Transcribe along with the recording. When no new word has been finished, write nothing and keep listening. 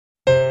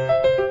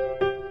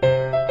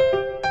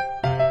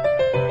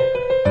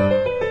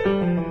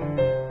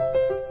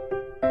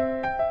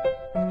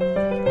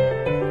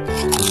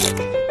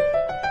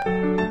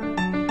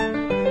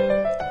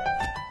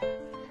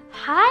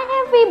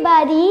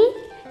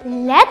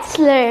Let's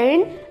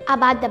learn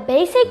about the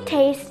basic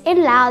taste in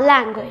Lao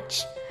language.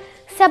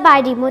 สบาย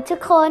ดีหมดทุก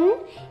คน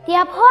เดี๋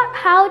ยวพวก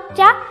เรา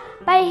จะ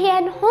ไปเรีย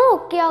นรู้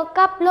เกี่ยว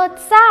กับรส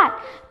ชาติ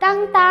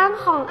ต่าง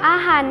ๆของอา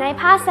หารใน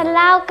ภาษา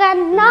ลาวกัน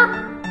เนาะ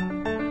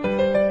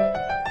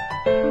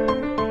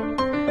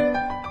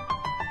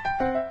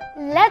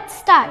Let's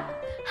start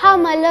เฮา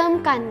มาเริ่ม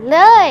กันเล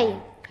ย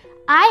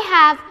I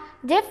have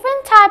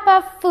different type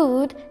of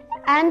food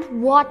and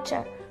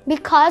water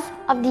because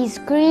of these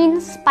green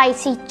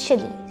spicy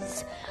chilies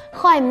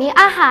ข่อยมี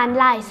อาหาร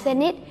หลายช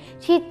นิด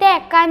ที่แต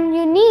กกันอ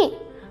ยู่นี่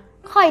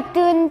ข่อย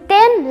ตื่นเ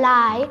ต้นหล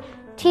าย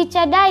ที่จ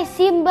ะได้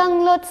ชิมเบิ่ง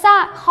รสชา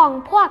ติของ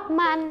พวก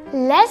มัน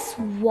Let's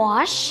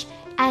wash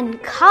and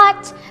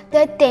cut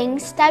the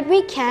things that we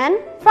can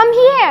from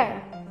here.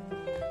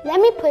 Let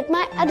me put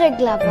my other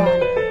glove on.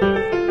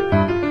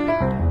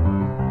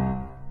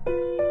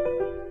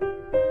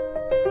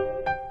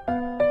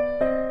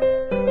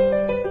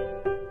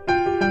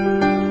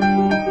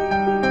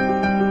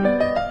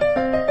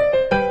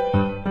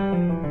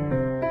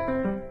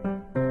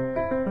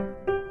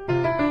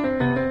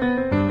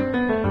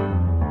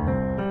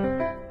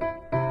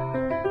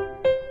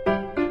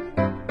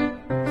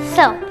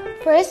 So,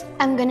 first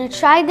I'm gonna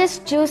try this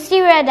juicy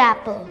red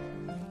apple.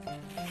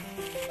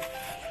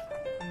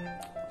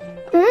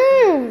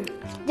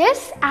 This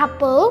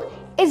apple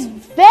is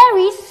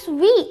very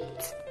sweet.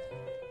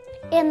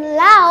 In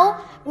Lao,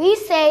 we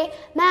say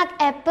มาก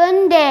แอปเปิ้ล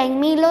แดง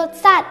มีรส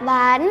ชาติหว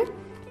าน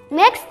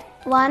Next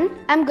one,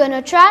 I'm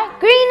gonna try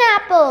green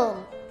apple.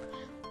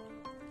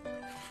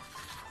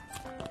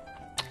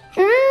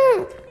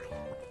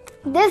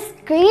 This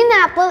green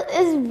apple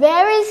is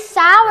very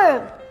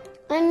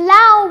sour.In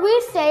Lao, we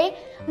say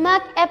มั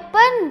กแอปเ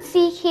ปิ้ล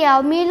สีเขียว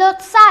มีรส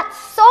ชาติ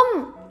ส้ม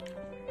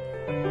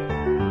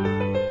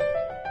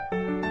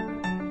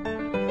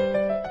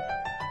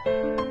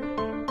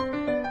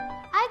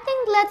I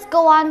think let's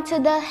go on to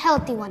the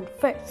healthy one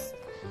first.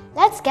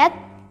 Let's get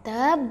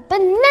the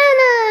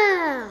banana.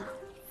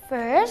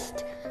 First,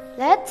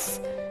 let's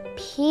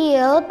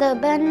peel the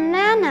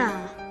banana.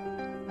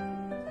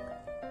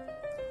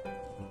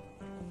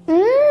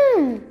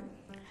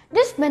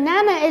 This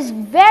banana is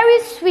very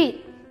sweet.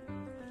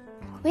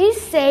 We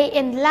say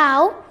in Lao,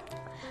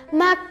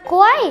 มะก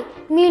ล้วย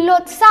มีร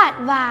สชาติ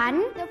หวาน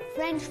The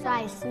French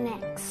fries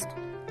next.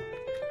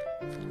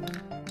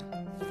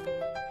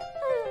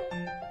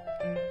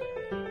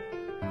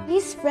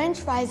 These French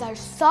fries are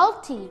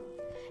salty.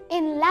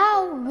 In Lao,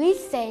 we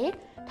say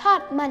ทอ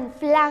ดมัน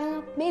ฝรั่ง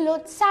มีร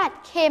สชาติ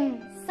เค็ม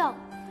So,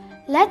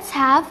 let's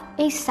have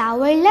a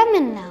sour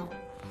lemon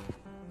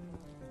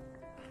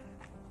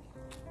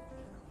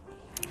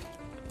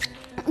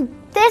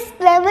now.This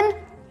lemon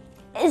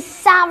is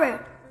sour.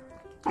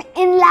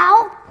 In Lao,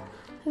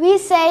 we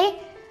say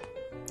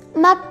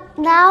มะ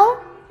นาว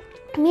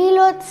มี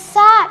รสช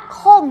าติ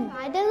ขม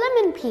Try the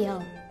lemon peel.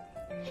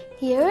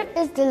 Here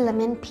is the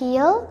lemon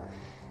peel.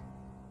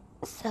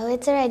 So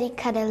it's already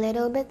cut a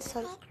little bit.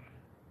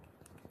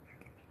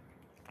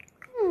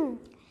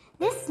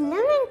 This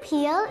lemon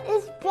peel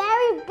is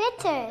very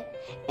bitter.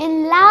 In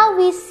Lao,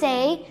 we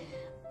say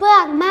เปลือ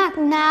กมะ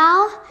นาว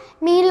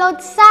มีรส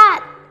ชา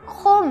ติ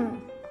ขม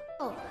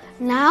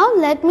Now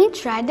let me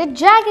try the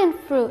dragon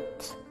fruit.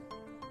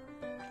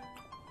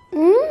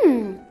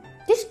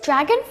 This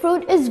dragon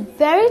fruit is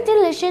very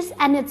delicious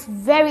and it's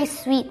very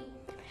sweet.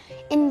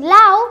 In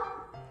Lao,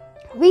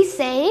 we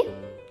say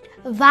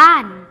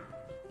van.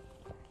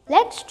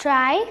 Let's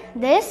try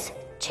this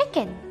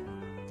chicken.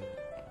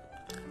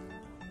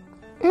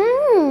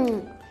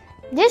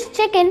 This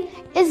chicken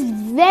is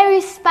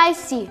very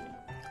spicy.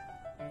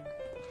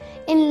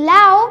 In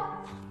Lao,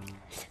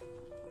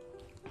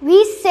 we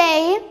say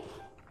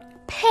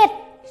pet.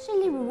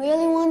 Actually, we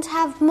really want to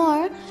have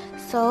more,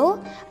 so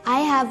I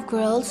have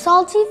grilled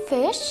salty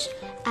fish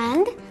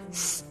and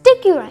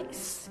sticky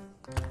rice.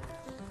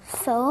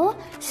 So,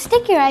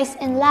 sticky rice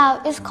in Lao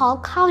is called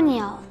khao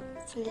niao.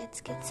 So let's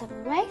get some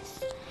rice.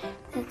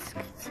 Let's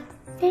get some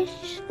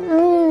fish.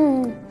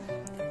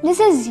 This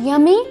is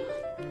yummy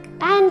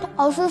and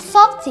also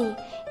salty.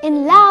 In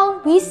Lao,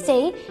 we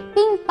say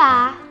ping pa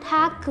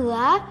tha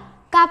kua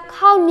กับ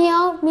ข้าวเหนีย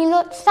วมีร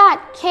สชา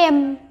ติเค็ม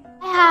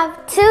I have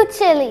 2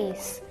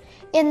 chilies.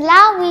 In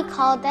Lao, we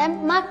call them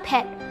mak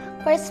pet.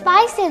 For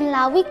spice in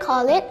Lao, we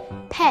call it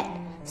pet.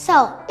 So,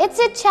 it's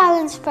a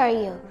challenge for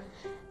you.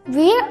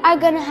 We are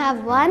gonna have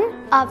one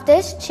of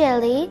this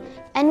chili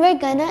and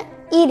we're gonna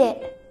eat it.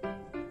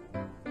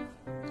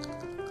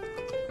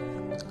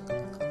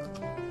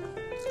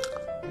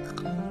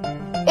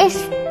 It's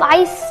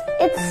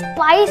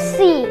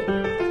spicy.